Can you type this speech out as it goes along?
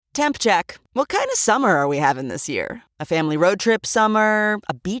Temp check. What kind of summer are we having this year? A family road trip summer?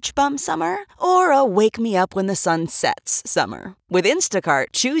 A beach bum summer? Or a wake me up when the sun sets summer? With Instacart,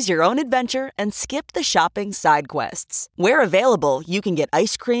 choose your own adventure and skip the shopping side quests. Where available, you can get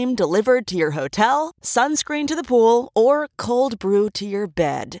ice cream delivered to your hotel, sunscreen to the pool, or cold brew to your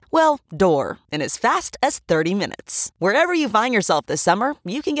bed. Well, door, in as fast as 30 minutes. Wherever you find yourself this summer,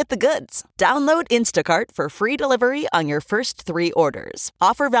 you can get the goods. Download Instacart for free delivery on your first 3 orders.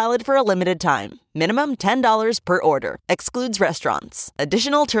 Offer valid for a limited time. Minimum $10 per order. Excludes restaurants.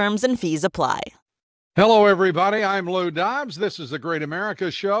 Additional terms and fees apply. Hello, everybody. I'm Lou Dobbs. This is the Great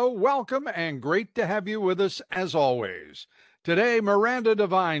America Show. Welcome and great to have you with us as always. Today, Miranda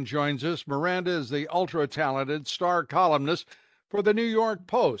Devine joins us. Miranda is the ultra-talented star columnist for the New York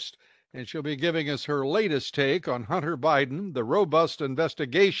Post, and she'll be giving us her latest take on Hunter Biden, the robust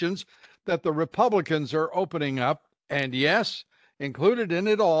investigations that the Republicans are opening up, and yes, included in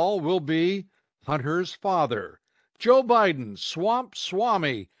it all will be Hunter's father, Joe Biden, Swamp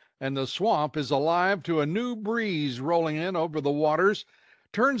Swami, and the swamp is alive to a new breeze rolling in over the waters.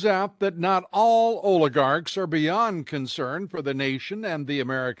 Turns out that not all oligarchs are beyond concern for the nation and the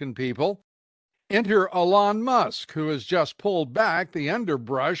American people. Enter Elon Musk, who has just pulled back the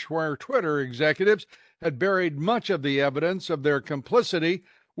underbrush where Twitter executives had buried much of the evidence of their complicity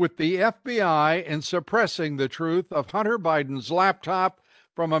with the FBI in suppressing the truth of Hunter Biden's laptop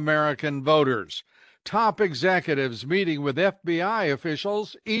from American voters. Top executives meeting with FBI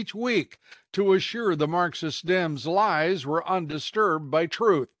officials each week to assure the Marxist Dems' lies were undisturbed by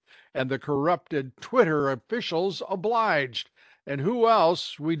truth, and the corrupted Twitter officials obliged. And who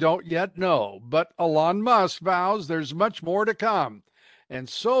else, we don't yet know, but Elon Musk vows there's much more to come. And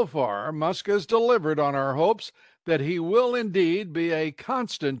so far, Musk has delivered on our hopes that he will indeed be a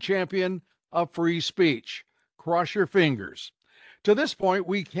constant champion of free speech. Cross your fingers. To this point,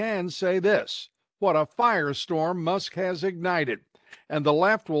 we can say this: what a firestorm Musk has ignited. And the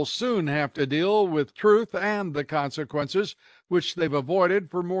left will soon have to deal with truth and the consequences, which they've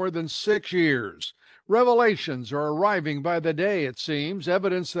avoided for more than 6 years. Revelations are arriving by the day, it seems,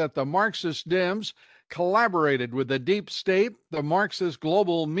 evidence that the Marxist Dems collaborated with the deep state, the Marxist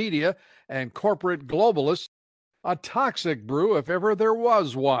global media, and corporate globalists. A toxic brew, if ever there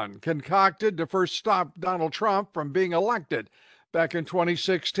was one, concocted to first stop Donald Trump from being elected back in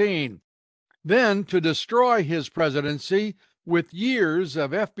 2016. Then to destroy his presidency with years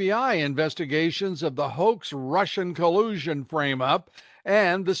of FBI investigations of the hoax Russian collusion frame-up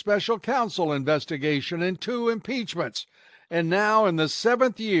and the special counsel investigation and 2 impeachments. And now, in the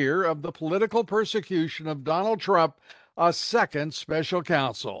 7th year of the political persecution of Donald Trump, a second special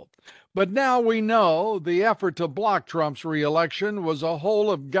counsel. But now we know the effort to block Trump's reelection was a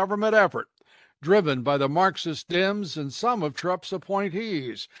whole-of-government effort, driven by the Marxist Dems and some of Trump's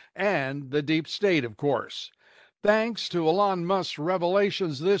appointees, and the deep state, of course. Thanks to Elon Musk's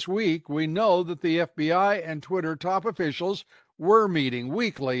revelations this week, we know that the FBI and Twitter top officials were meeting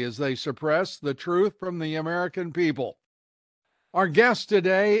weekly as they suppressed the truth from the American people. Our guest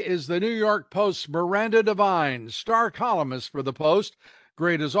today is the New York Post's Miranda Devine, star columnist for the Post.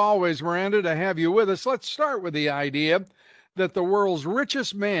 Great as always, Miranda, to have you with us. Let's start with the idea that the world's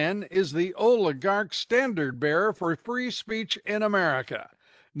richest man is the oligarch standard bearer for free speech in America.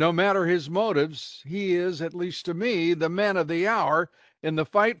 No matter his motives, he is, at least to me, the man of the hour in the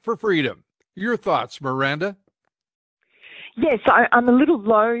fight for freedom. Your thoughts, Miranda? Yes, I'm a little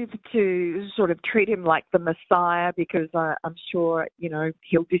loath to sort of treat him like the Messiah because I'm sure,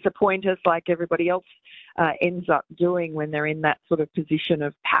 he'll disappoint us like everybody else ends up doing when they're in that sort of position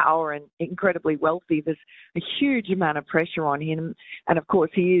of power and incredibly wealthy. There's a huge amount of pressure on him. And of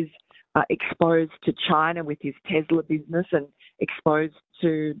course, he is exposed to China with his Tesla business and exposed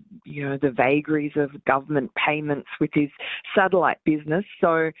to, the vagaries of government payments with his satellite business.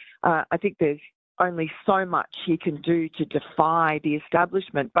 So I think there's only so much he can do to defy the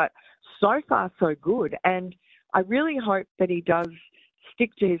establishment, but so far so good. And I really hope that he does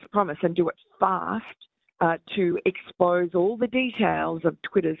stick to his promise and do it fast to expose all the details of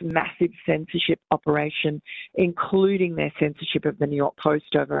Twitter's massive censorship operation, including their censorship of the New York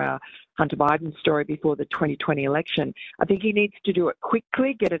Post over our Hunter Biden story before the 2020 election. I think he needs to do it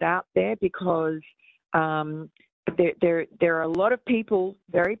quickly, get it out there, because there are a lot of people,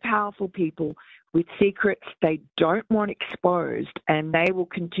 very powerful people, with secrets they don't want exposed, and they will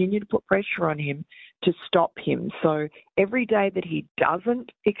continue to put pressure on him to stop him. So every day that he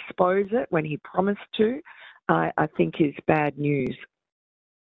doesn't expose it when he promised to, I think is bad news.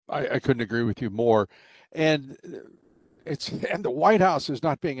 I couldn't agree with you more. And the White House is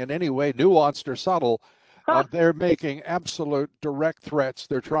not being in any way nuanced or subtle They're making absolute direct threats.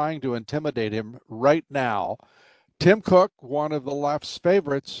 They're trying to intimidate him right now. Tim Cook, one of the left's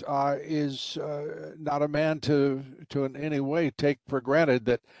favorites, is not a man to in any way take for granted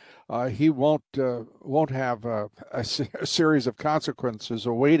that he won't have a series of consequences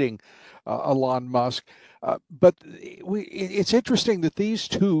awaiting Elon Musk. But it's interesting that these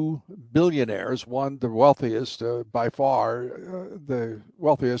two billionaires, one the wealthiest by far, the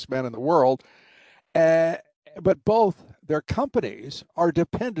wealthiest man in the world, uh, but both their companies are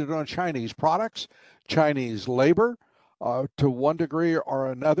dependent on Chinese products, Chinese labor, to one degree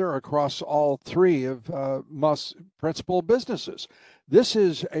or another across all three of Musk's principal businesses. This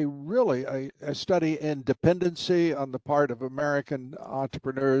is really a study in dependency on the part of American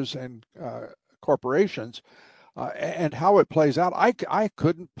entrepreneurs and corporations, and how it plays out. I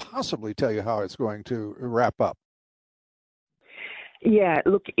couldn't possibly tell you how it's going to wrap up. Yeah,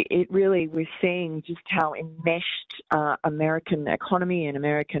 look, it really, we're seeing just how enmeshed American economy and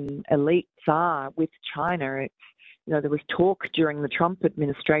American elites are with China. It's, there was talk during the Trump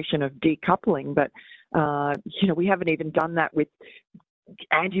administration of decoupling, but, we haven't even done that with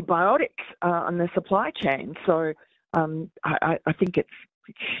antibiotics on the supply chain. So I think it's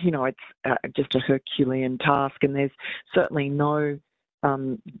just a Herculean task, and there's certainly no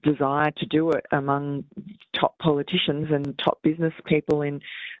desire to do it among top politicians and top business people in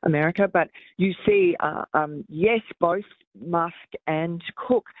America. But you see, yes, both Musk and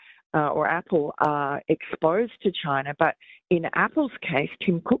Cook or Apple are exposed to China. But in Apple's case,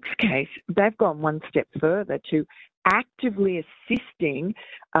 Tim Cook's case, they've gone one step further to actively assisting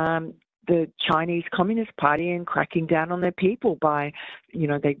the Chinese Communist Party in cracking down on their people by,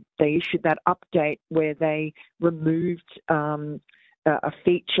 they issued that update where they removed a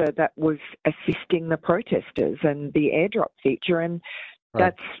feature that was assisting the protesters, and the airdrop feature, and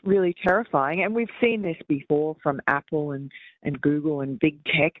that's really terrifying. And we've seen this before from Apple and Google and big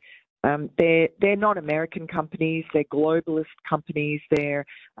tech. They're not American companies, they're globalist companies. They're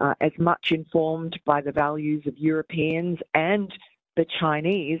as much informed by the values of Europeans and the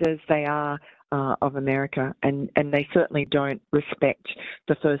Chinese as they are of America, and they certainly don't respect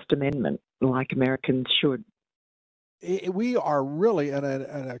the First Amendment like Americans should. We are really in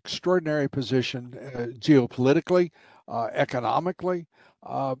an extraordinary position geopolitically, economically,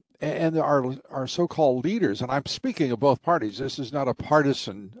 and our so-called leaders. And I'm speaking of both parties. This is not a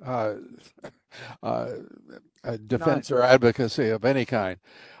partisan defense or advocacy of any kind,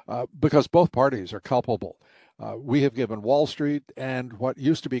 because both parties are culpable. We have given Wall Street and what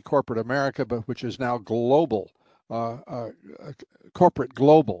used to be corporate America, but which is now global, corporate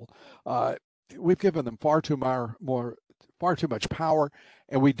global. We've given them far too much power,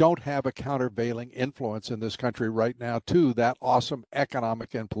 and we don't have a countervailing influence in this country right now to that awesome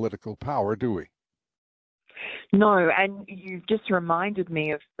economic and political power, do we? No, and you've just reminded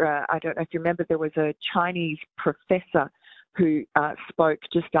me of, I don't know if you remember, there was a Chinese professor who spoke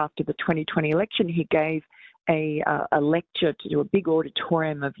just after the 2020 election. He gave a lecture to a big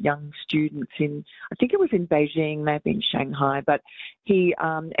auditorium of young students in, I think it was in Beijing, maybe in Shanghai, but he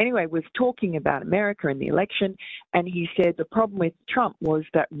anyway was talking about America and the election, and he said the problem with Trump was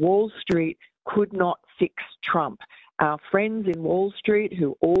that Wall Street could not fix Trump. Our friends in Wall Street,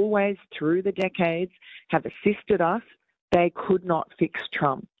 who always through the decades have assisted us, they could not fix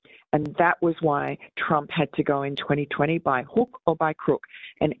Trump. And that was why Trump had to go in 2020 by hook or by crook.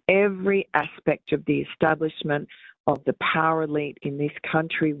 And every aspect of the establishment of the power elite in this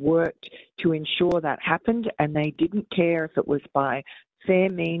country worked to ensure that happened, and they didn't care if it was by fair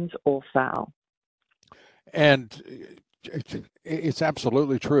means or foul. And it's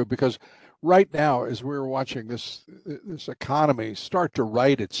absolutely true, because right now, as we're watching this economy start to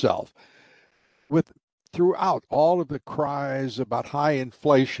right itself, with throughout all of the cries about high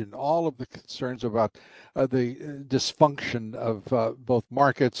inflation, all of the concerns about the dysfunction of both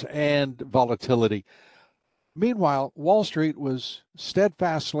markets and volatility. Meanwhile, Wall Street was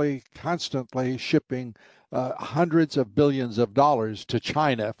steadfastly, constantly shipping hundreds of billions of dollars to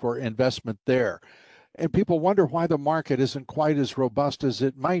China for investment there. And people wonder why the market isn't quite as robust as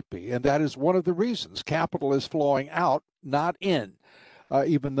it might be. And that is one of the reasons. Capital is flowing out, not in.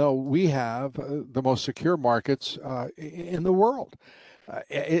 Even though we have the most secure markets in the world.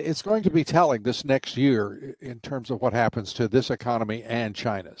 It's going to be telling this next year in terms of what happens to this economy and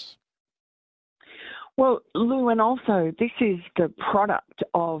China's. Well, Lou, and also this is the product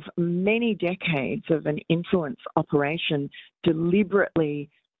of many decades of an influence operation deliberately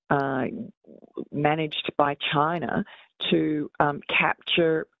managed by China to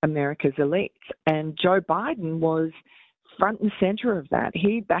capture America's elites. And Joe Biden was front and center of that.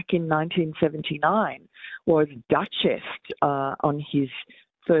 He, back in 1979, was Duchess on his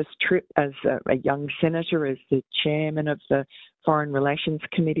first trip as a young senator, as the chairman of the Foreign Relations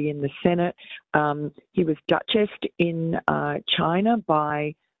Committee in the Senate. He was Duchessed in China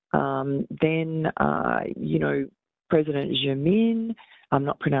by then, President Jamin. I'm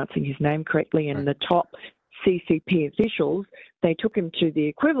not pronouncing his name correctly, and the top CCP officials. They took him to the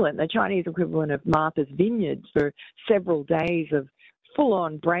equivalent, the Chinese equivalent of Martha's Vineyard, for several days of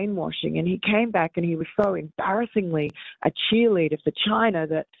full-on brainwashing, and he came back and he was so embarrassingly a cheerleader for China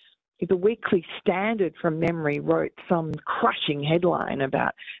that the Weekly Standard, from memory, wrote some crushing headline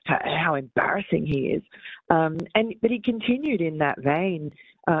about how embarrassing he is. But he continued in that vein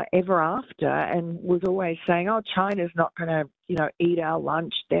ever after, and was always saying, "Oh, China's not going to, eat our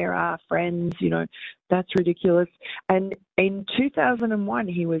lunch. They're our friends. That's ridiculous." And in 2001,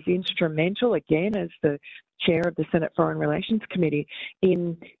 he was instrumental, again as the chair of the Senate Foreign Relations Committee,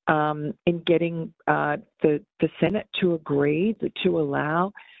 in getting the Senate to agree to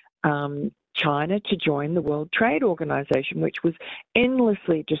allow China to join the World Trade Organization, which was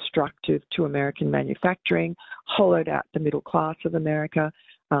endlessly destructive to American manufacturing, hollowed out the middle class of America.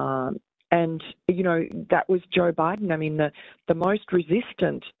 And that was Joe Biden. I mean, the most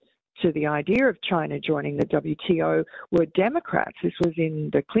resistant to the idea of China joining the WTO were Democrats. This was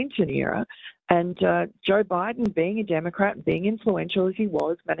in the Clinton era. And Joe Biden, being a Democrat, being influential as he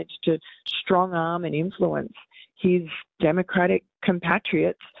was, managed to strong arm and influence his Democratic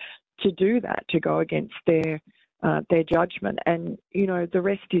compatriots to do that, to go against their judgment. And, the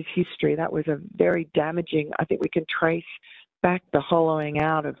rest is history. That was a very damaging, I think we can trace back the hollowing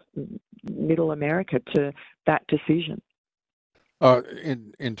out of Middle America to that decision.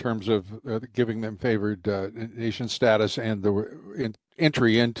 In terms of giving them favored nation status and the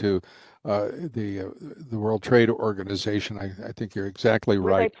entry into the World Trade Organization, I think you're exactly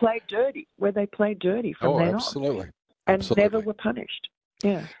right. Where they played dirty from then absolutely. on, and absolutely. never were punished.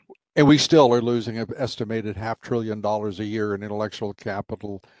 Yeah. And we still are losing an estimated $500 billion a year in intellectual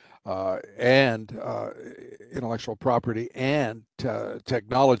capital and intellectual property and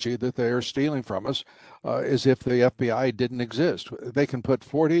technology that they are stealing from us, as if the FBI didn't exist. They can put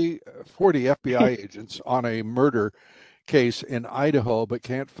 40 FBI agents on a murder case in Idaho, but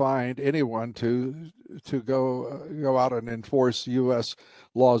can't find anyone to go out and enforce U.S.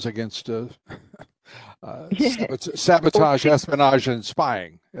 laws against sabotage, espionage, and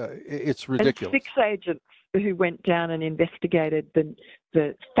spying. It's ridiculous. And 6 agents who went down and investigated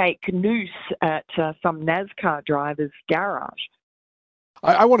the fake noose at some NASCAR driver's garage.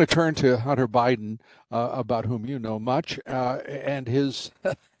 I want to turn to Hunter Biden, about whom you know much, and his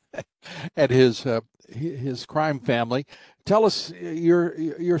and his crime family. Tell us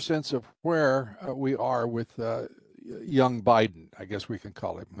your sense of where we are with young Biden. I guess we can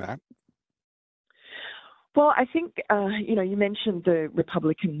call him that. Well, I think, you mentioned the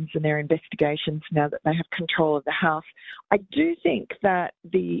Republicans and their investigations now that they have control of the House. I do think that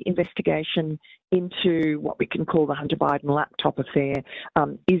the investigation into what we can call the Hunter Biden laptop affair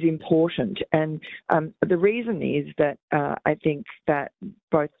is important. And the reason is that I think that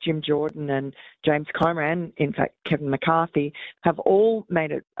both Jim Jordan and James Comer and, in fact, Kevin McCarthy have all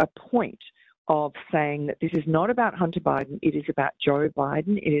made it a point of saying that this is not about Hunter Biden, it is about Joe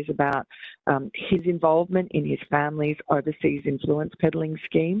Biden, it is about his involvement in his family's overseas influence peddling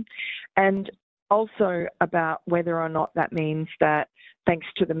scheme, and also about whether or not that means that, thanks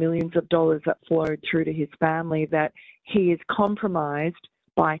to the millions of dollars that flowed through to his family, that he is compromised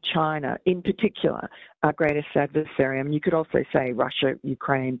by China, in particular, our greatest adversary. I mean, you could also say Russia,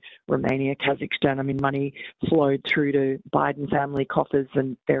 Ukraine, Romania, Kazakhstan. I mean, money flowed through to Biden family coffers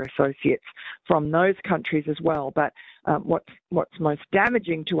and their associates from those countries as well. But what's most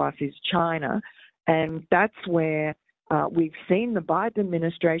damaging to us is China, and that's where we've seen the Biden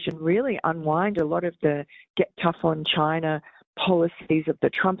administration really unwind a lot of the get tough on China policies of the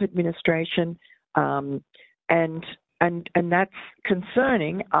Trump administration, and that's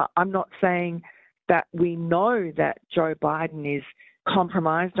concerning. I'm not saying that we know that Joe Biden is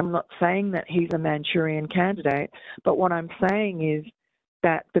compromised. I'm not saying that he's a Manchurian candidate. But what I'm saying is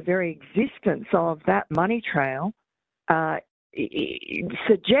that the very existence of that money trail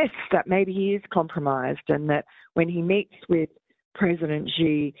suggests that maybe he is compromised, and that when he meets with President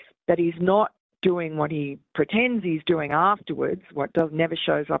Xi, that he's not doing what he pretends he's doing afterwards, what never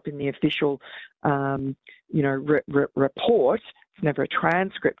shows up in the official, report. It's never a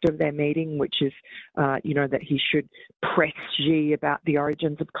transcript of their meeting, which is, that he should press Xi about the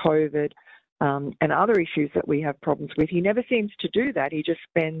origins of COVID and other issues that we have problems with. He never seems to do that. He just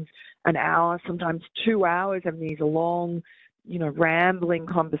spends an hour, sometimes 2 hours, having these long, rambling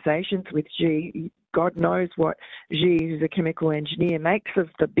conversations with Xi. God knows what Xi, who's a chemical engineer, makes of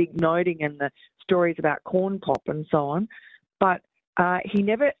the big noting and the stories about corn pop and so on. But he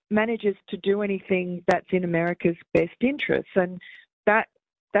never manages to do anything that's in America's best interests. And that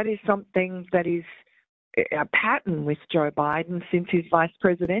is something that is a pattern with Joe Biden since his vice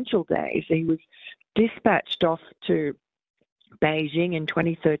presidential days. He was dispatched off to Beijing in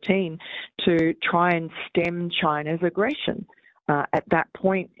 2013 to try and stem China's aggression. At that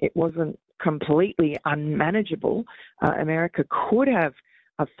point, it wasn't completely unmanageable. America could have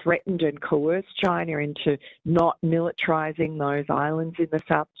threatened and coerced China into not militarizing those islands in the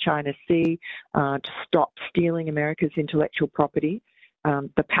South China Sea, to stop stealing America's intellectual property.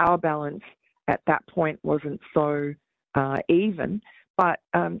 The power balance at that point wasn't so even. But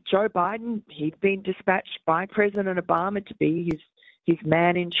Joe Biden, he'd been dispatched by President Obama to be his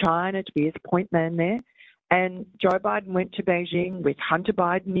man in China, to be his point man there. And Joe Biden went to Beijing with Hunter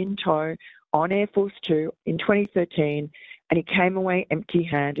Biden in tow on Air Force Two in 2013, and he came away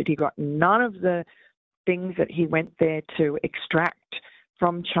empty-handed. He got none of the things that he went there to extract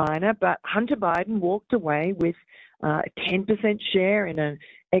from China, but Hunter Biden walked away with a 10% share in an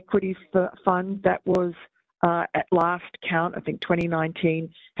equity fund that was, at last count, I think 2019,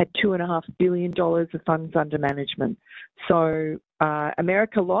 had $2.5 billion of funds under management. So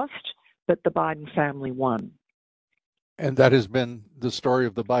America lost, but the Biden family won. And that has been the story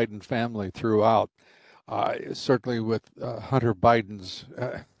of the Biden family throughout. Certainly with Hunter Biden's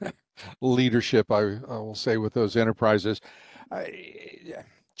leadership, I will say, with those enterprises.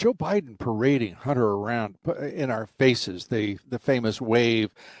 Joe Biden parading Hunter around in our faces, the famous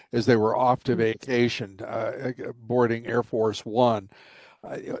wave as they were off to vacation, boarding Air Force One.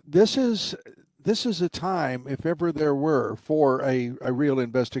 This is a time, if ever there were, for a real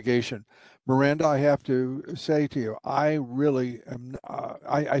investigation. Miranda, I have to say to you, I really am.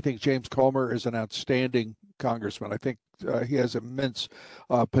 I think James Comer is an outstanding congressman. I think he has immense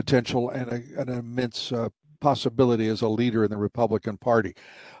potential and an immense possibility as a leader in the Republican Party.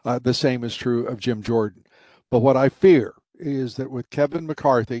 The same is true of Jim Jordan. But what I fear is that with Kevin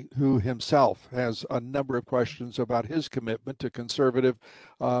McCarthy, who himself has a number of questions about his commitment to conservative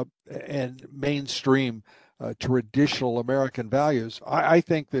and mainstream traditional American values, I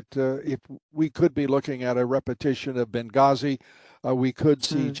think that if we could be looking at a repetition of Benghazi, we could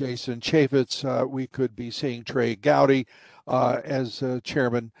see Jason Chaffetz, we could be seeing Trey Gowdy as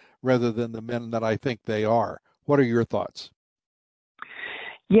chairman rather than the men that I think they are. What are your thoughts?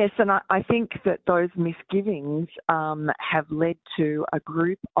 Yes, and I think that those misgivings have led to a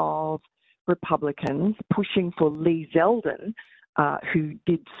group of Republicans pushing for Lee Zeldin, who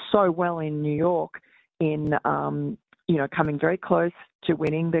did so well in New York in, coming very close to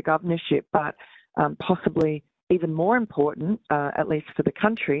winning the governorship, but possibly even more important, at least for the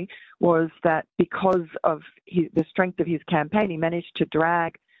country, was that because of the strength of his campaign, he managed to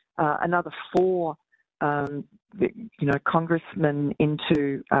drag another four congressmen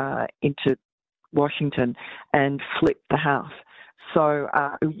into Washington and flip the House. So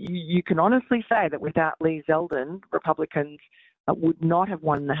you can honestly say that without Lee Zeldin, Republicans would not have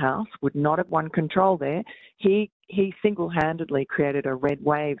won the House, would not have won control there. He single-handedly created a red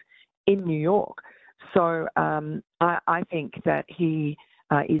wave in New York. So I think that he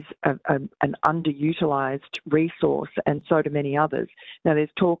is an underutilized resource, and so do many others. Now, there's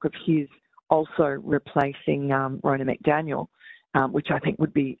talk of his also replacing Ronna McDaniel, which I think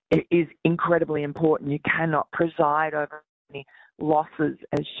is incredibly important. You cannot preside over any losses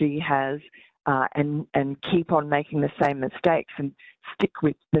as she has and keep on making the same mistakes and stick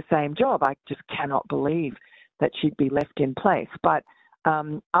with the same job. I just cannot believe that she'd be left in place. But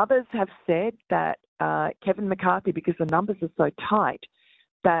others have said that Kevin McCarthy, because the numbers are so tight,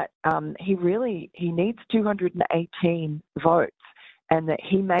 that he needs 218 votes, and that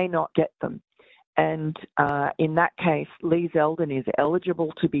he may not get them. And in that case, Lee Zeldin is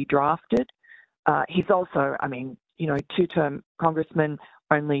eligible to be drafted. He's also, two-term congressman,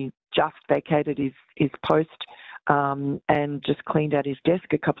 only just vacated his post and just cleaned out his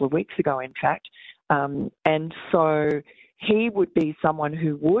desk a couple of weeks ago, in fact. And so he would be someone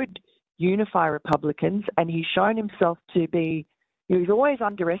who would unify Republicans, and he's shown himself to be, he's always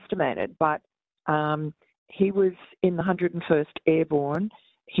underestimated, but he was in the 101st Airborne.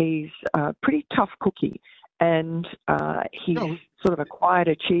 He's a pretty tough cookie, and he's sort of a quiet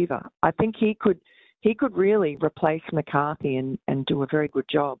achiever. I think he could really replace McCarthy and do a very good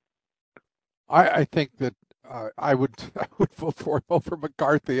job. I think that I would vote for him over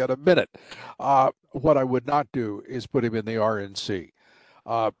McCarthy in a minute. What I would not do is put him in the RNC.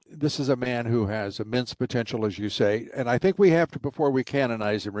 This is a man who has immense potential, as you say, and I think we have to, before we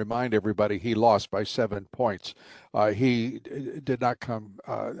canonize him, remind everybody he lost by 7 points. Did not come,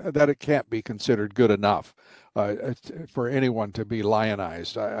 that it can't be considered good enough for anyone to be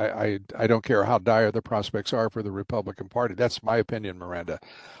lionized. I don't care how dire the prospects are for the Republican Party. That's my opinion, Miranda.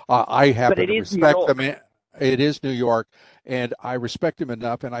 I But happen it to is New respect the York. man. It is New York, and I respect him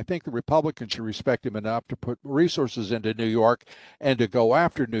enough, and I think the Republicans should respect him enough to put resources into New York and to go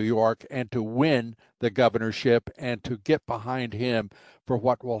after New York and to win the governorship and to get behind him for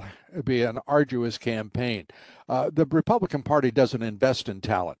what will be an arduous campaign. The Republican Party doesn't invest in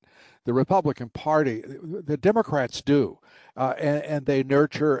talent. The Republican Party, the Democrats do, and they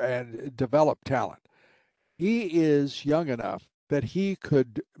nurture and develop talent. He is young enough that he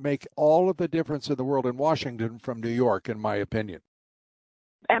could make all of the difference in the world in Washington from New York, in my opinion.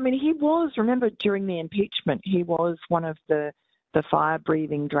 I mean, he was, remember, during the impeachment, he was one of the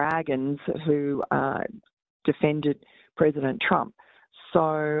fire-breathing dragons who defended President Trump.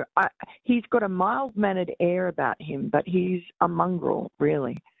 So he's got a mild-mannered air about him, but he's a mongrel,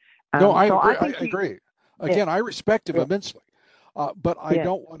 really. No, I so agree. I think I agree. Again, I respect him yeah, immensely, but I yeah.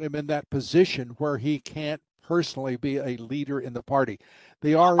 don't want him in that position where he can't personally be a leader in the party.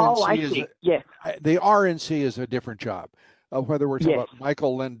 The Oh, I RNC is see. Yes, the RNC is a different job. Whether we're talking yes. about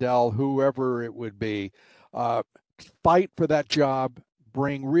Michael Lindell, whoever it would be, uh, fight for that job,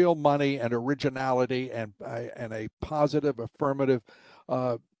 bring real money and originality and a positive, affirmative,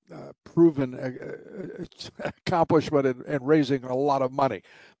 uh, proven accomplishment in raising a lot of money,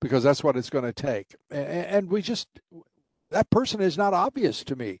 because that's what it's going to take. And we just, that person is not obvious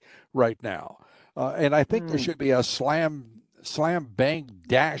to me right now. And I think there Mm. should be a slam, bang,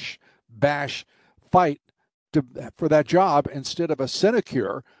 dash, bash fight for that job instead of a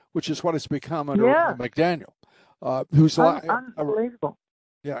sinecure, which is what it's become under Yeah, Ronald McDaniel, who's unbelievable.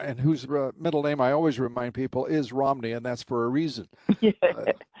 yeah, and whose middle name I always remind people is Romney, and that's for a reason. Yeah.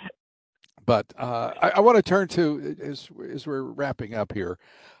 Uh, but I want to turn to, as we're wrapping up here.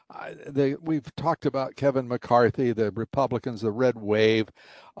 We've talked about Kevin McCarthy, the Republicans, the red wave.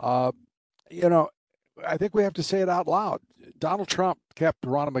 Uh, you know, I think we have to say it out loud. Donald Trump kept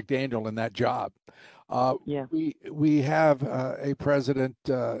Ronald McDaniel in that job. Yeah. We have a president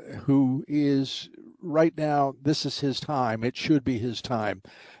who is right now. This is his time. It should be his time.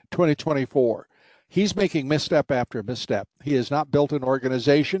 2024. He's making misstep after misstep. He has not built an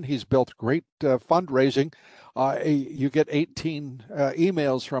organization. He's built great fundraising. You get 18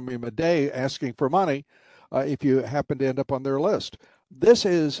 emails from him a day asking for money if you happen to end up on their list. This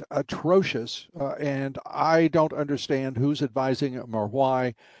is atrocious, and I don't understand who's advising him or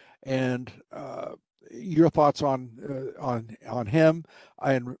why. And your thoughts on him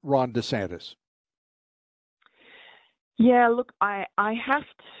and Ron DeSantis? Yeah, look, I have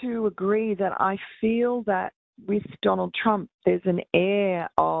to agree that I feel that with Donald Trump, there's an air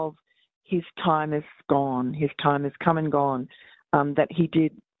of his time is gone, his time has come and gone, that he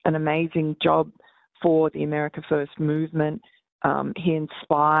did an amazing job for the America First movement. He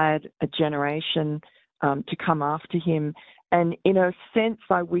inspired a generation to come after him. And in a sense,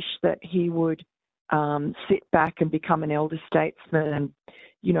 I wish that he would sit back and become an elder statesman and,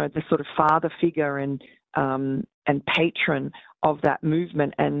 the sort of father figure and patron of that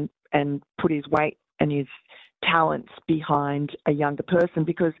movement and put his weight and his talents behind a younger person,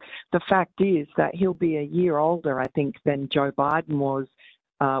 because the fact is that he'll be a year older, I think, than Joe Biden was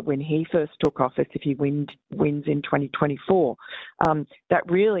when he first took office, if he wins in 2024.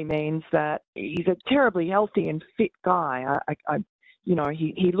 That really means that he's a terribly healthy and fit guy.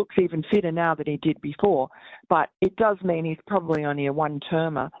 He looks even fitter now than he did before, but it does mean he's probably only a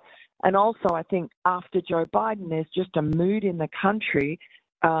one-termer. And also, I think after Joe Biden, there's just a mood in the country,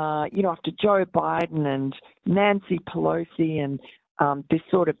 after Joe Biden and Nancy Pelosi and this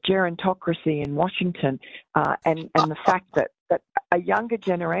sort of gerontocracy in Washington, and the fact that a younger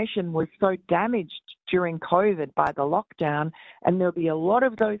generation was so damaged during COVID by the lockdown, and there'll be a lot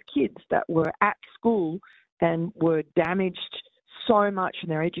of those kids that were at school and were damaged so much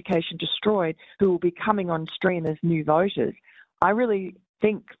and their education destroyed, who will be coming on stream as new voters. I really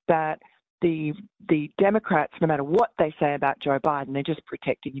think that the Democrats, no matter what they say about Joe Biden, they're just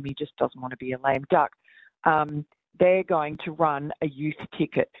protecting him. He just doesn't want to be a lame duck. They're going to run a youth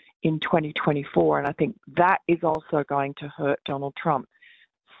ticket in 2024, and I think that is also going to hurt Donald Trump.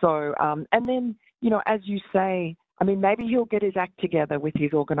 So, and then, as you say, I mean, maybe he'll get his act together with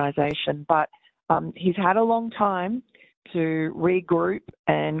his organization, but he's had a long time to regroup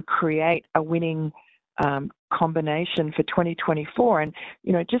and create a winning combination for 2024. And,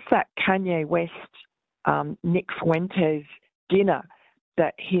 just that Kanye West, Nick Fuentes dinner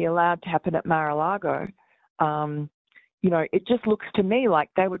that he allowed to happen at Mar-a-Lago, it just looks to me like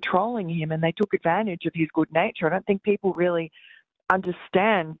they were trolling him and they took advantage of his good nature. I don't think people really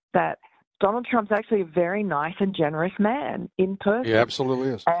understand that Donald Trump's actually a very nice and generous man in person. He absolutely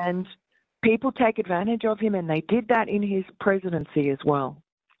is. And people take advantage of him, and they did that in his presidency as well.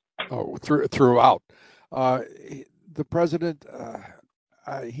 Oh, throughout. The president,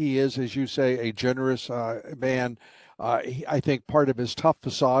 he is, as you say, a generous man. I think part of his tough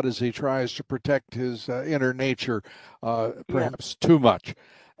facade is he tries to protect his inner nature, perhaps too much,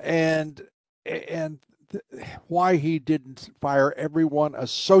 and why he didn't fire everyone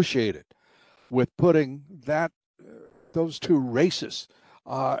associated with putting those two racists,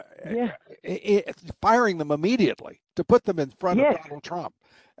 firing them immediately to put them in front of Donald Trump,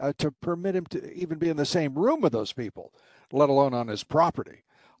 to permit him to even be in the same room with those people, let alone on his property,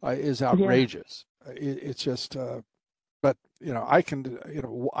 is outrageous. It's just, but I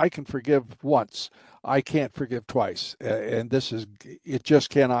can forgive once. I can't forgive twice, and it just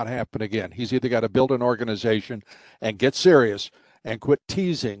cannot happen again. He's either got to build an organization and get serious and quit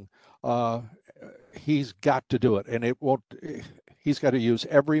teasing. He's got to do it, and it won't. He's got to use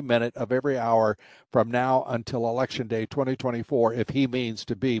every minute of every hour from now until Election Day 2024 if he means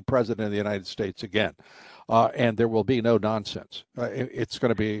to be president of the United States again. And there will be no nonsense. It's going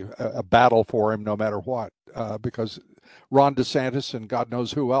to be a battle for him no matter what, because Ron DeSantis and God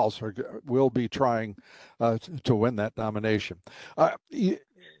knows who else will be trying to win that nomination.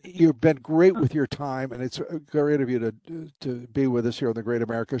 You've been great with your time, and it's great of you to be with us here on the Great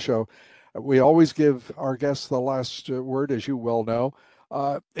America Show. We always give our guests the last word, as you well know.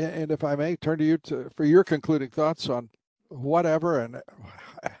 And if I may, turn to you for your concluding thoughts on whatever and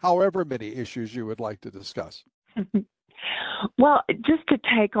however many issues you would like to discuss. Well, just to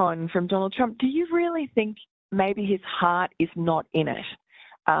take on from Donald Trump, do you really think maybe his heart is not in it?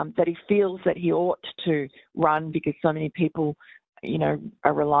 That he feels that he ought to run because so many people,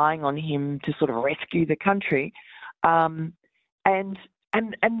 are relying on him to sort of rescue the country. And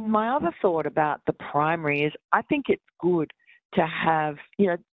my other thought about the primary is I think it's good to have,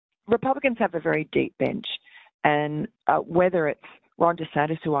 Republicans have a very deep bench. And whether it's Ron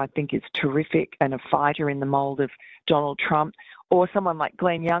DeSantis, who I think is terrific and a fighter in the mold of Donald Trump, or someone like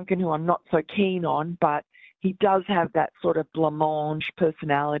Glenn Youngkin, who I'm not so keen on, but he does have that sort of blancmange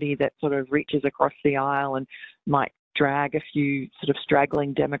personality that sort of reaches across the aisle and might drag a few sort of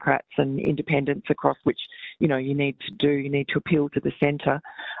straggling Democrats and independents across, which, you need to appeal to the center.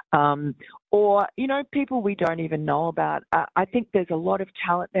 Or, people we don't even know about. I think there's a lot of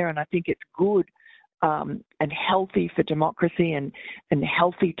talent there, and I think it's good and healthy for democracy and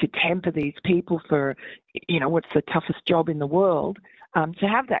healthy to temper these people for, what's the toughest job in the world, to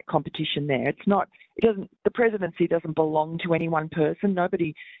have that competition there. The presidency doesn't belong to any one person.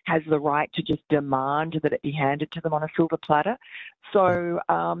 Nobody has the right to just demand that it be handed to them on a silver platter. So,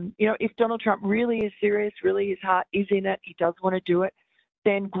 if Donald Trump really is serious, really his heart is in it, he does want to do it,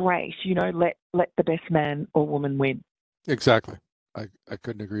 then great, let the best man or woman win. Exactly. I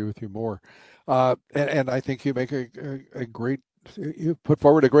couldn't agree with you more. And I think you make you put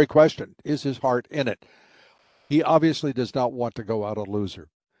forward a great question. Is his heart in it? He obviously does not want to go out a loser.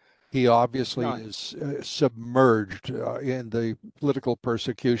 He obviously is submerged in the political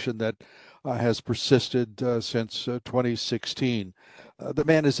persecution that has persisted since 2016. The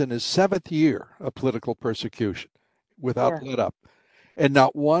man is in his 7th year of political persecution without let up. And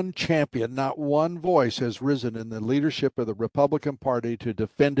not one champion, not one voice has risen in the leadership of the Republican Party to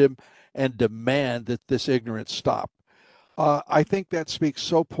defend him and demand that this ignorance stop. I think that speaks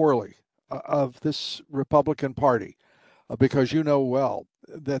so poorly of this Republican Party, because you know well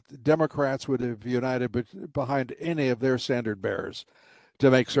that the Democrats would have united behind any of their standard bearers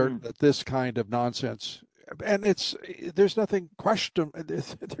to make certain that this kind of nonsense, and there's no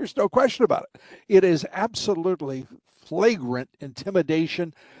question about it. It is absolutely flagrant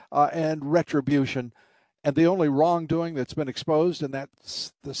intimidation and retribution. And the only wrongdoing that's been exposed, and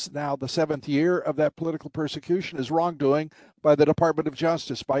that's now the 7th year of that political persecution, is wrongdoing by the Department of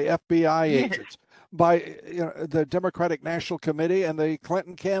Justice, by FBI agents, by the Democratic National Committee and the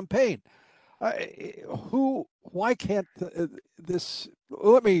Clinton campaign. Why can't this?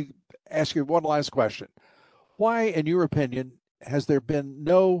 Let me ask you one last question. Why, in your opinion, has there been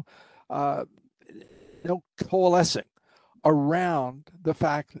no coalescing around the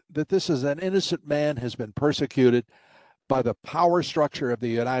fact that this is an innocent man has been persecuted by the power structure of the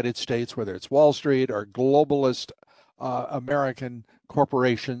United States, whether it's Wall Street or globalist American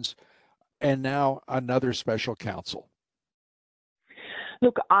corporations, and now another special counsel?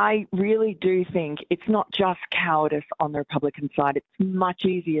 Look, I really do think it's not just cowardice on the Republican side. It's much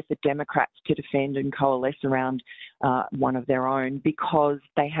easier for Democrats to defend and coalesce around one of their own because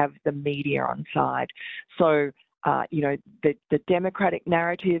they have the media on side. So, the Democratic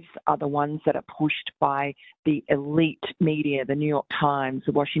narratives are the ones that are pushed by the elite media, the New York Times,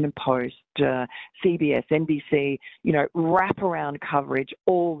 the Washington Post, CBS, NBC, wraparound coverage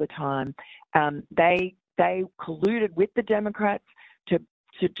all the time. They colluded with the Democrats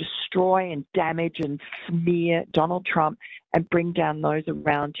to destroy and damage and smear Donald Trump and bring down those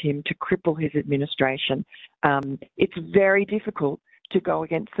around him to cripple his administration. It's very difficult to go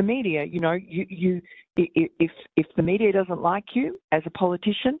against the media. If the media doesn't like you as a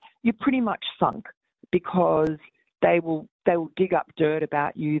politician, you're pretty much sunk because they will dig up dirt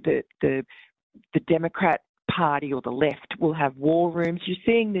about you. The Democrat Party or the left will have war rooms. You're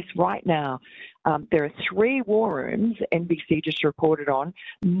seeing this right now. There are 3 war rooms NBC just reported on.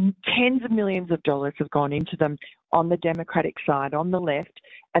 Tens of millions of dollars have gone into them on the Democratic side, on the left,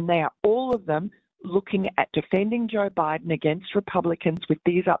 and they are all of them looking at defending Joe Biden against Republicans with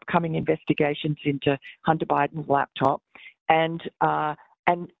these upcoming investigations into Hunter Biden's laptop, and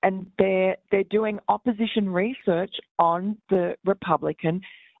they're doing opposition research on the Republican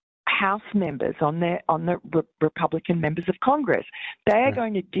House members, on the Republican members of Congress. They are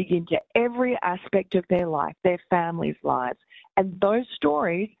going to dig into every aspect of their life, their families' lives, and those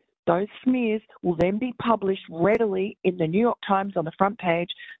stories, those smears, will then be published readily in the New York Times on the front page.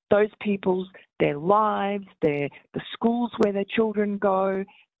 Those people's, their lives, the schools where their children go,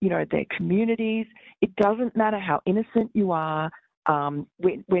 their communities. It doesn't matter how innocent you are.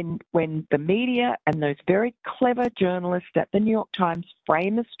 When the media and those very clever journalists at the New York Times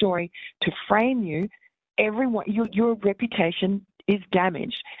frame a story to frame you, everyone, your reputation is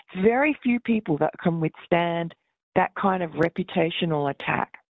damaged. Very few people that can withstand that kind of reputational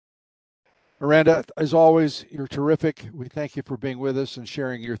attack. Miranda, as always, you're terrific. We thank you for being with us and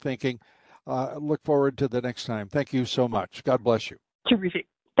sharing your thinking. Look forward to the next time. Thank you so much. God bless you. Terrific.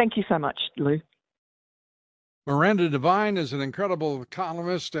 Thank you so much, Lou. Miranda Devine is an incredible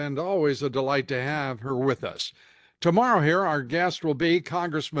columnist and always a delight to have her with us. Tomorrow here, our guest will be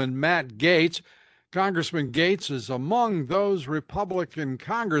Congressman Matt Gaetz. Congressman Gaetz is among those Republican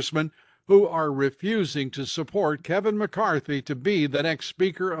congressmen who are refusing to support Kevin McCarthy to be the next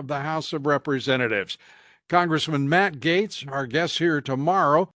Speaker of the House of Representatives. Congressman Matt Gaetz, our guest here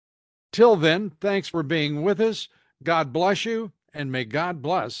tomorrow. Till then, thanks for being with us. God bless you, and may God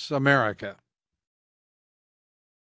bless America.